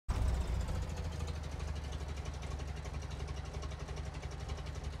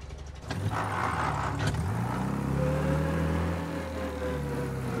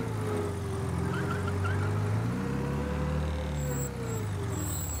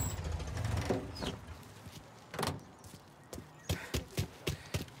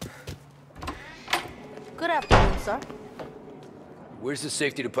Good afternoon, sir. Where's the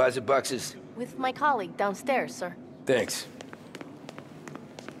safety deposit boxes? With my colleague downstairs, sir. Thanks.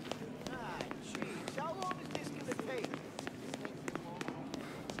 Jeez, how long is this gonna take?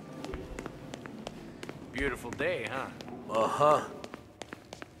 Beautiful day, huh? Uh-huh.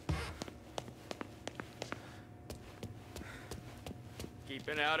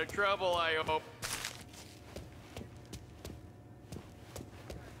 Keeping out of trouble, I hope.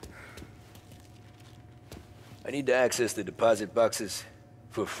 I need to access the deposit boxes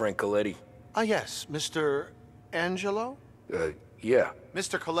for Frank Colletti. Ah, yes, Mr. Angelo? Yeah.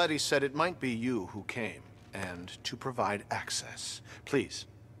 Mr. Colletti said it might be you who came, and to provide access. Please,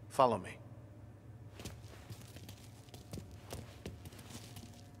 follow me.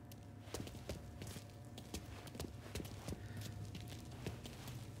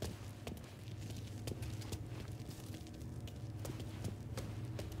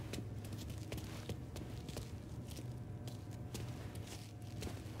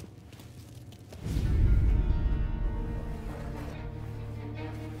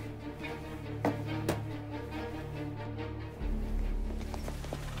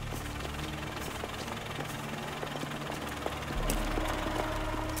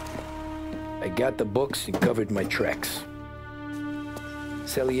 I got the books and covered my tracks.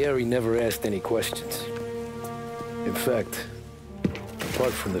 Salieri never asked any questions. In fact,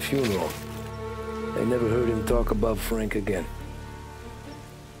 apart from the funeral, I never heard him talk about Frank again.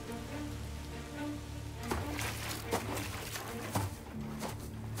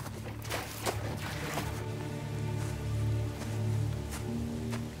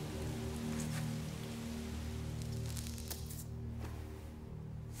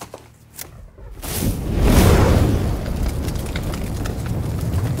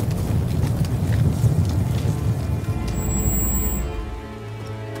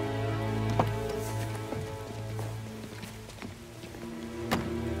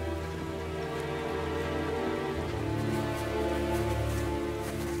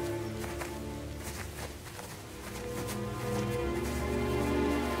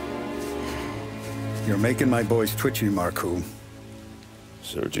 You're making my boys twitchy, Marku.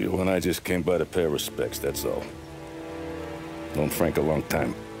 Sergio and I just came by to pay respects, that's all. Known Frank a long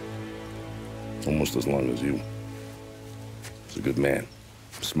time. Almost as long as you. He's a good man.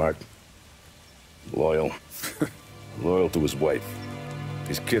 Smart. Loyal. Loyal to his wife.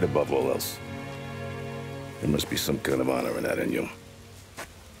 His kid above all else. There must be some kind of honor in that in you.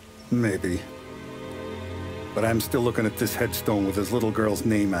 Maybe. But I'm still looking at this headstone with his little girl's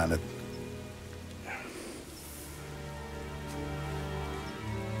name on it.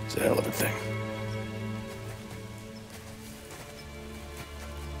 It's a hell of a thing.